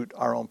them to suit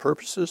our own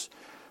purposes.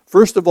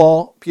 First of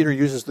all, Peter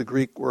uses the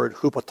Greek word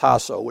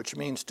hupotasso, which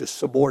means to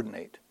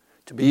subordinate,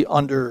 to be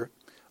under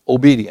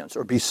obedience,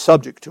 or be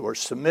subject to, or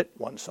submit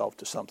oneself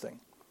to something.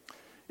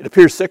 It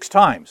appears 6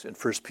 times in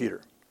 1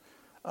 Peter.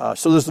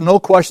 So there's no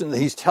question that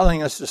he's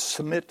telling us to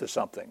submit to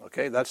something.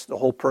 Okay, that's the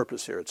whole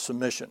purpose here. It's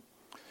submission.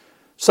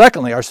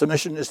 Secondly, our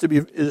submission is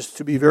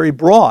to be very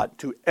broad,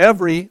 to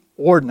every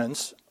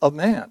ordinance of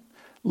man.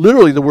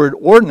 Literally, the word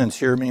ordinance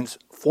here means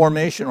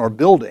formation or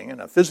building in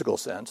a physical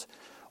sense,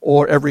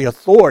 or every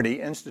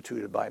authority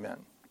instituted by men.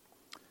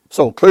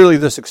 So clearly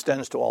this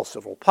extends to all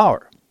civil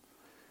power.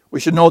 We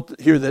should note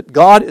here that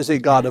God is a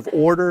God of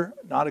order,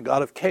 not a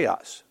God of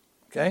chaos.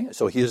 Okay,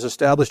 so he has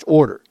established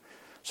order.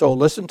 So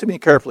listen to me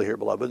carefully here,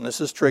 beloved, and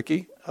this is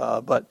tricky,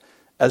 but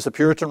as the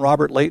Puritan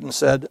Robert Leighton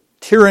said,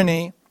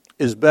 tyranny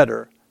is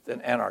better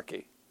than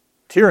anarchy.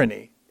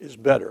 Tyranny is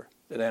better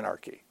than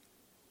anarchy.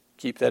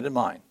 Keep that in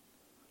mind.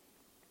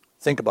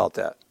 Think about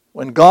that.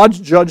 When God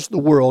judged the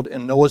world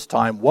in Noah's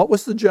time, what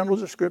was the general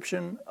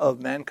description of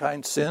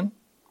mankind's sin?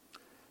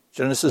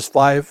 Genesis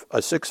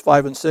 6,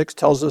 5, and 6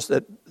 tells us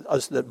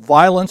that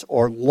violence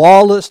or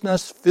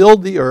lawlessness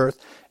filled the earth,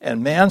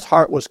 and man's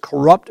heart was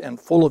corrupt and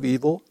full of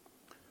evil.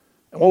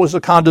 And what was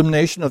the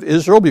condemnation of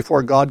Israel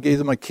before God gave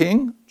them a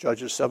king?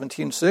 Judges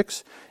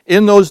 17:6.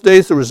 In those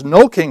days there was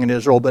no king in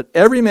Israel, but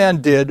every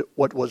man did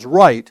what was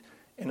right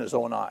in his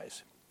own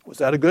eyes. Was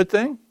that a good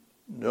thing?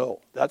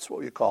 No. That's what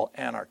we call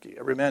anarchy.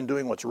 Every man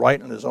doing what's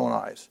right in his own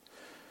eyes.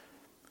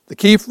 The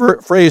key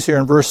phrase here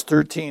in verse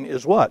 13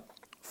 is what?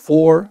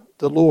 For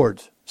the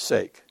Lord's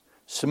sake.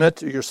 Submit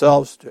to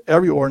yourselves to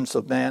every ordinance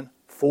of man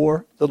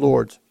for the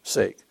Lord's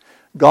sake.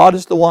 God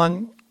is the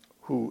one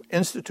who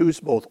institutes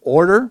both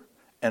order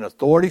and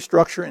authority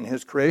structure in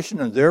his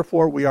creation, and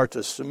therefore we are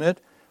to submit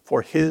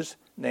for his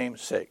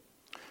name's sake.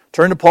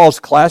 Turn to Paul's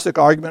classic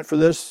argument for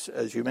this,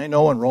 as you may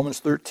know, in Romans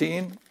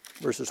 13,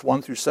 verses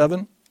 1 through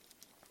 7.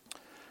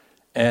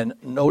 And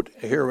note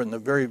here in the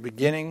very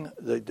beginning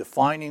the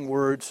defining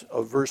words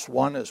of verse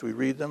 1 as we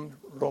read them,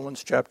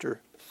 Romans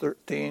chapter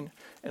 13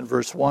 and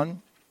verse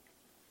 1.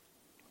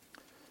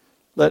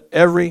 Let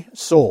every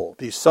soul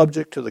be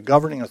subject to the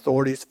governing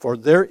authorities, for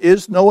there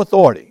is no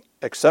authority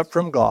except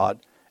from God,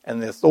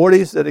 and the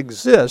authorities that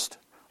exist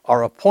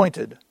are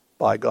appointed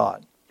by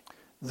God.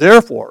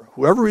 Therefore,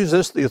 whoever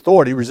resists the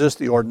authority resists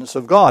the ordinance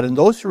of God, and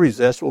those who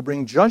resist will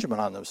bring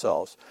judgment on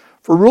themselves.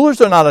 For rulers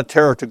are not a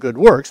terror to good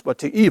works, but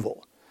to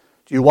evil.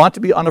 Do you want to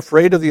be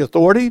unafraid of the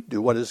authority?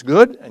 Do what is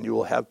good, and you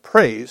will have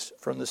praise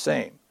from the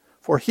same.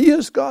 For he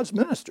is God's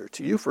minister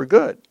to you for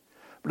good.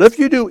 But if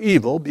you do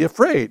evil, be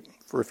afraid,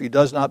 for he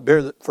does not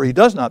bear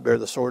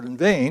the sword in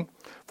vain.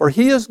 For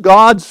he is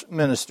God's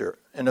minister,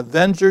 an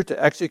avenger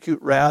to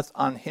execute wrath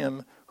on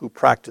him who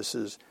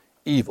practices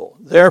evil.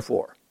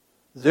 Therefore,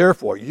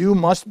 you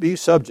must be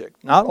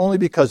subject, not only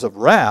because of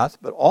wrath,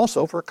 but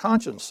also for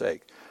conscience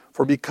sake.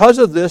 For because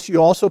of this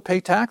you also pay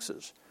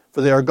taxes,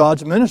 for they are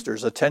God's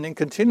ministers, attending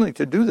continually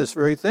to do this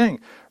very thing.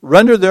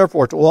 Render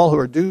therefore to all who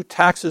are due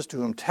taxes, to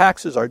whom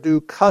taxes are due,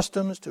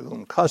 customs, to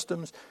whom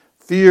customs,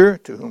 fear,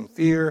 to whom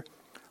fear,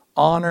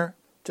 honor,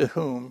 to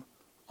whom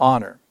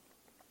honor.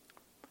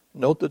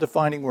 Note the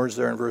defining words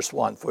there in verse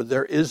 1. For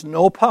there is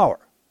no power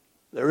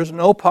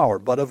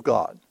but of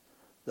God.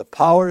 The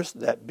powers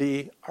that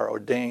be are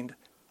ordained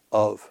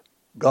of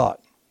God.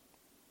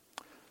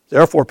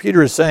 Therefore,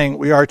 Peter is saying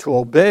we are to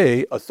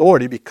obey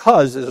authority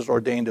because it is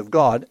ordained of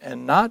God,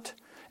 and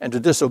to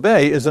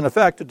disobey is in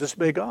effect to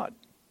disobey God.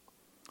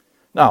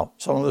 Now,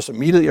 some of us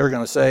immediately are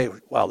going to say,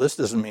 well, this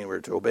doesn't mean we're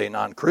to obey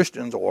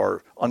non-Christians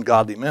or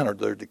ungodly men or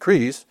their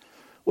decrees.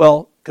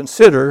 Well,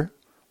 consider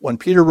when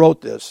Peter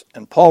wrote this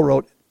and Paul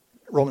wrote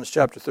Romans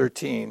chapter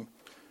 13,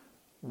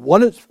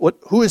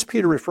 who is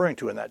Peter referring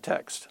to in that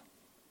text?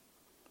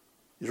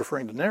 He's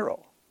referring to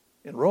Nero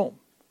in Rome.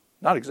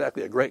 Not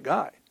exactly a great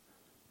guy.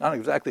 Not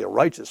exactly a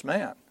righteous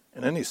man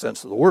in any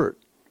sense of the word.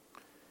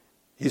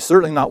 He's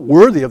certainly not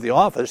worthy of the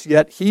office,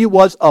 yet he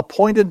was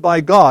appointed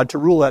by God to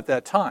rule at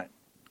that time.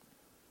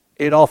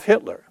 Adolf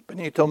Hitler,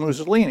 Benito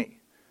Mussolini,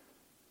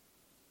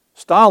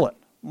 Stalin,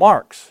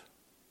 Marx,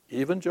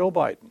 even Joe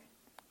Biden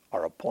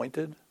are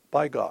appointed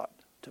by God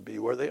to be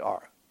where they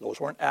are. Those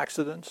weren't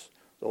accidents.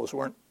 Those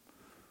weren't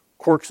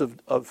quirks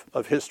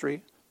of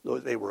history.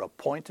 They were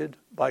appointed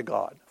by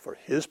God for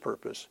his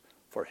purpose,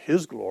 for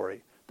his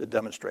glory, to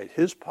demonstrate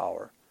his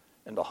power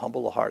and to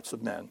humble the hearts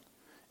of men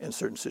in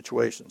certain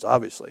situations,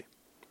 obviously.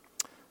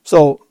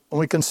 So when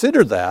we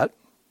consider that,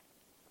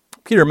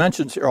 Peter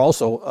mentions here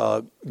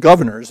also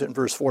governors in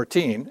verse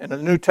 14. And in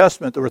the New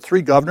Testament, there were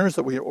 3 governors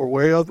that we were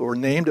aware of, who were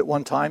named at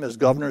one time as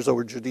governors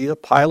over Judea: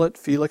 Pilate,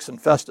 Felix,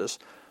 and Festus.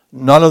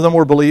 None of them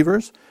were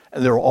believers,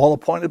 and they were all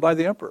appointed by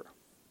the emperor.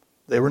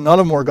 None of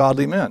them were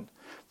godly men.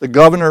 The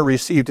governor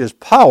received his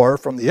power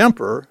from the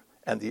emperor,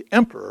 and the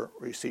emperor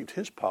received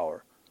his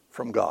power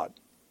from God.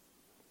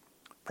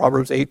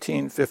 Proverbs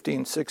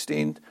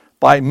 18:15-16.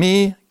 By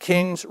me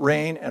kings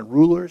reign and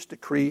rulers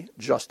decree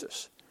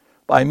justice.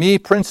 By me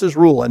princes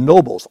rule and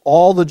nobles,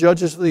 all the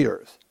judges of the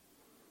earth.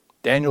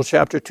 Daniel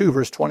chapter 2,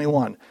 verse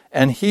 21.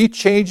 And he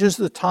changes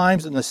the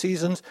times and the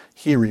seasons.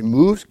 He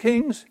removes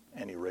kings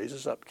and he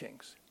raises up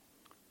kings.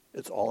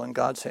 It's all in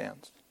God's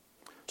hands.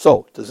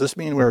 So, does this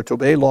mean we are to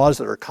obey laws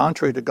that are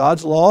contrary to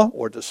God's law,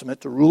 or to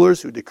submit to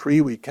rulers who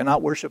decree we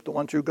cannot worship the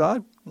one true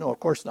God? No, of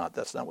course not.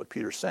 That's not what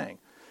Peter's saying.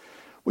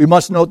 We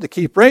must note the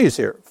key phrase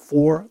here,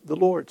 for the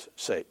Lord's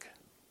sake.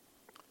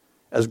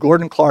 As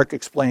Gordon Clark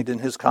explained in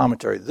his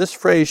commentary, this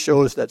phrase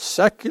shows that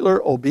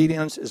secular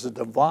obedience is a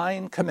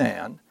divine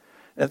command,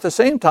 and at the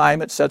same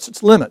time it sets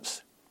its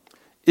limits.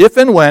 If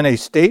and when a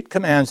state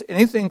commands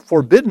anything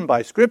forbidden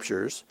by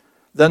scriptures,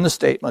 then the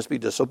state must be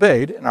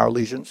disobeyed and our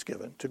allegiance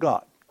given to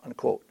God,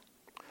 unquote.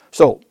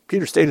 So,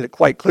 Peter stated it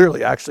quite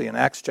clearly, actually, in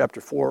Acts chapter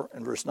 4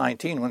 and verse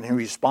 19, when he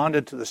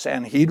responded to the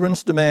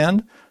Sanhedrin's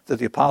demand that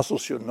the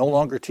apostles should no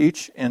longer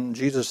teach in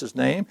Jesus'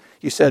 name.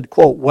 He said,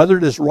 quote, whether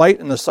it is right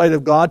in the sight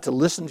of God to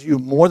listen to you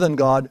more than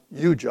God,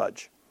 you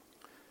judge.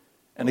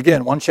 And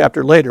again, one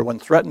chapter later, when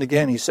threatened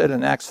again, he said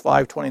in Acts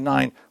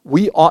 5:29,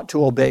 we ought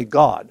to obey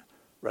God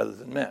rather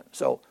than men.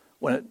 So,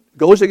 when it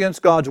goes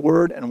against God's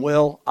word and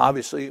will,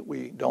 obviously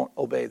we don't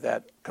obey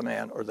that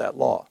command or that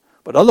law.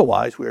 But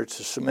otherwise, we are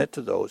to submit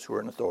to those who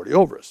are in authority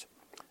over us.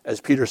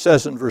 As Peter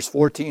says in verse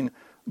 14,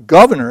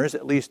 Governors,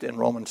 at least in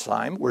Roman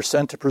time, were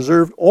sent to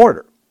preserve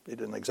order. They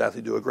didn't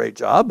exactly do a great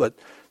job, but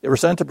they were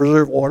sent to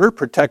preserve order,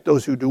 protect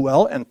those who do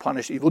well, and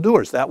punish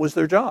evildoers. That was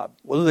their job.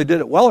 Whether they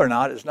did it well or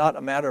not is not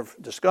a matter of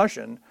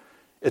discussion.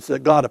 It's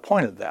that God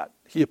appointed that.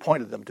 He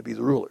appointed them to be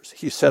the rulers.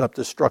 He set up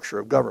this structure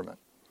of government.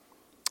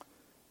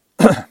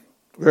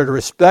 We are to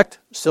respect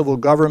civil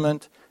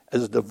government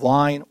as a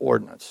divine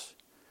ordinance.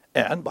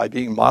 And by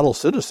being model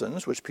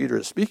citizens, which Peter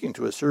is speaking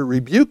to us here,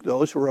 rebuke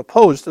those who are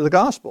opposed to the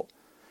gospel.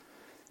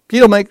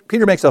 Peter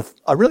makes a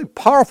really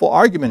powerful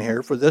argument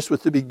here for this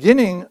with the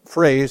beginning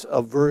phrase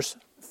of verse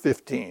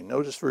 15.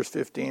 Notice verse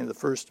 15, the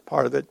first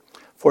part of it.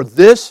 For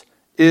this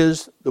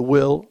is the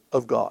will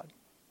of God,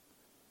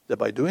 that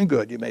by doing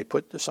good you may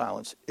put to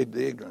silence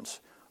the ignorance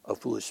of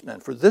foolish men.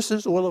 For this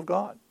is the will of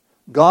God.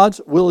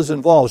 God's will is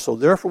involved, so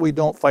therefore we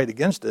don't fight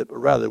against it, but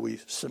rather we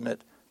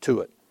submit to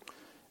it.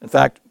 In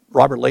fact,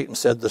 Robert Leighton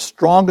said, the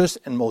strongest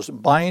and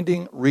most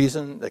binding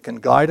reason that can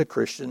guide a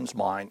Christian's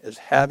mind is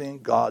having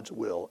God's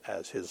will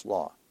as his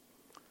law.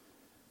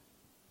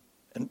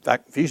 In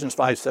fact, Ephesians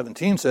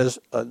 5:17 says,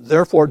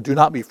 therefore do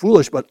not be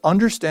foolish, but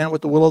understand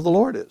what the will of the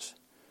Lord is.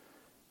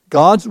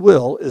 God's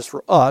will is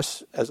for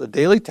us as a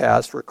daily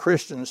task for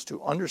Christians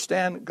to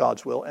understand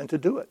God's will and to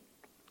do it.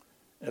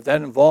 And if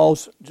that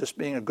involves just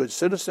being a good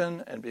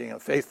citizen and being a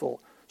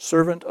faithful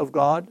servant of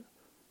God,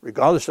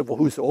 regardless of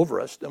who's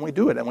over us, then we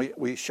do it, and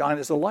we shine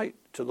as a light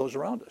to those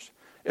around us.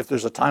 If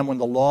there's a time when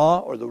the law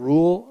or the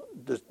rule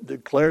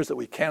declares that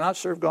we cannot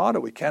serve God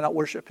or we cannot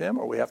worship Him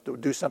or we have to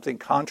do something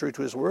contrary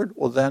to His word,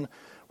 well then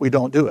we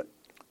don't do it.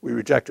 We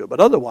reject it. But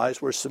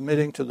otherwise, we're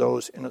submitting to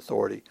those in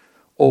authority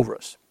over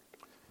us.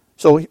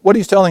 So what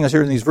he's telling us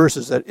here in these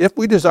verses is that if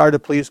we desire to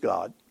please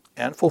God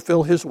and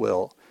fulfill His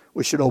will,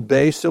 we should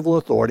obey civil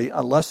authority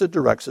unless it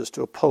directs us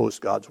to oppose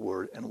God's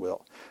word and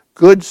will.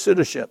 Good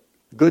citizenship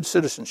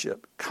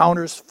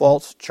counters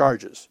false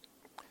charges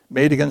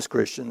made against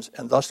Christians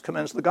and thus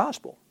commends the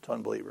gospel to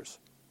unbelievers.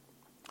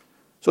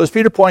 So as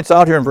Peter points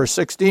out here in verse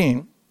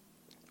 16,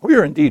 we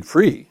are indeed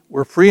free.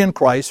 We're free in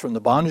Christ from the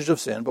bondage of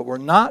sin, but we're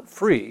not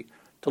free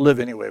to live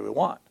any way we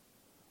want.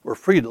 We're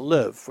free to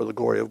live for the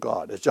glory of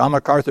God. As John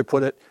MacArthur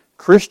put it,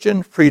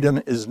 Christian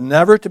freedom is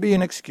never to be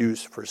an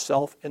excuse for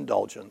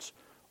self-indulgence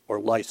or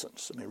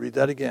license. Let me read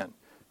that again.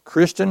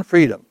 Christian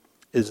freedom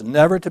is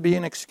never to be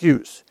an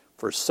excuse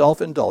for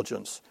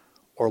self-indulgence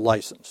or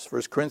license.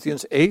 1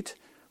 Corinthians 8,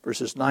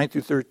 verses 9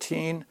 through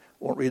 13.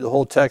 Won't read the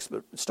whole text,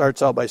 but it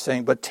starts out by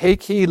saying, but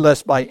take heed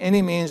lest by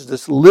any means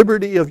this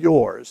liberty of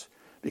yours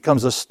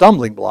becomes a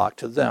stumbling block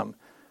to them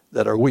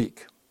that are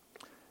weak.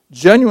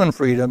 Genuine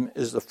freedom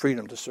is the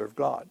freedom to serve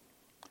God.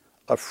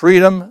 A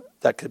freedom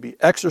that could be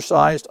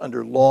exercised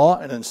under law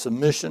and in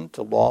submission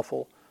to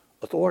lawful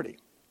authority.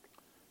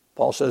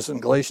 Paul says in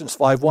Galatians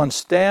 5:1,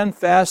 stand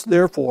fast,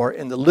 therefore,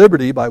 in the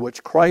liberty by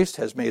which Christ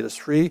has made us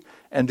free,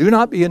 and do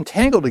not be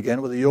entangled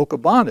again with the yoke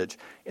of bondage.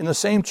 In the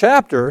same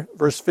chapter,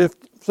 verse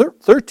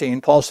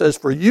 13, Paul says,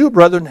 for you,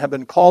 brethren, have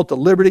been called to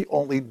liberty,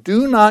 only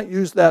do not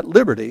use that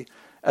liberty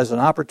as an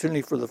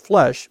opportunity for the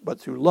flesh, but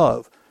through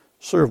love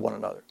serve one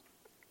another.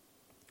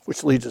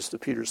 Which leads us to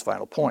Peter's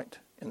final point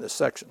in this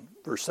section,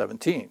 verse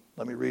 17.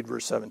 Let me read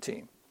verse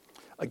 17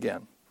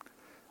 again.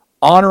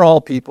 Honor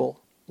all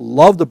people,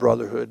 love the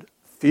brotherhood,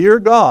 fear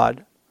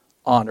God,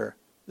 honor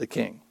the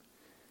king.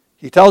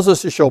 He tells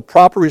us to show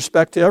proper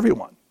respect to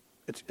everyone.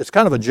 It's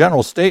kind of a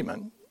general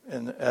statement.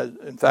 And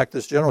in fact,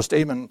 this general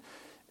statement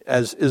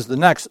is the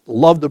next,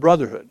 love the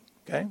brotherhood.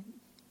 Okay?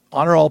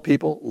 Honor all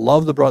people,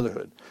 love the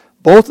brotherhood.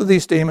 Both of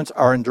these statements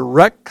are in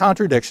direct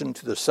contradiction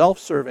to the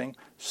self-serving,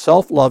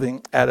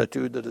 self-loving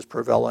attitude that is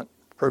prevalent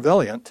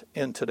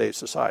in today's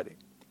society.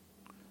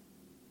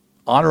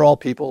 Honor all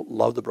people,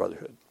 love the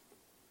brotherhood.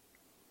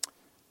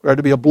 We are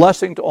to be a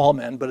blessing to all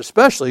men, but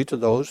especially to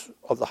those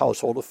of the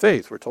household of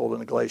faith. We're told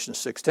in Galatians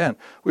 6:10.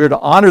 We are to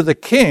honor the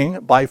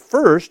king by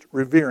first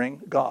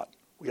revering God.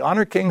 We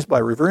honor kings by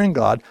revering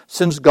God.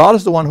 Since God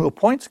is the one who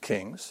appoints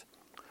kings,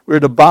 we are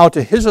to bow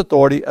to his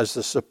authority as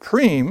the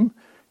supreme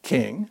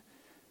king,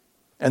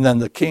 and then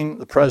the king,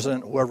 the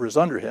president, whoever is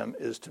under him,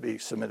 is to be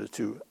submitted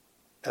to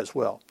as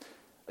well.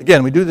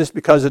 Again, we do this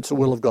because it's the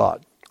will of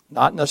God,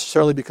 not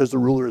necessarily because the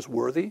ruler is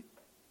worthy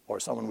or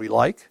someone we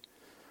like.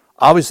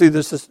 Obviously,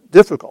 this is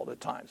difficult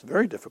at times,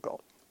 very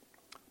difficult.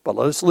 But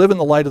let us live in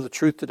the light of the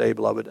truth today,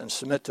 beloved, and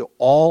submit to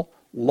all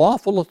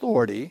lawful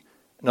authority,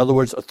 in other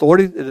words,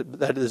 authority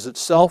that is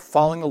itself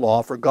following the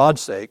law for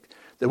God's sake,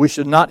 that we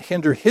should not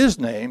hinder his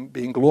name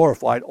being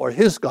glorified or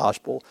his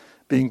gospel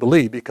being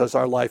believed, because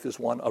our life is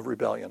one of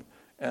rebellion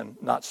and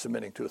not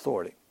submitting to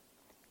authority.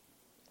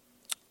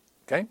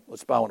 Okay,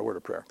 let's bow in a word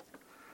of prayer.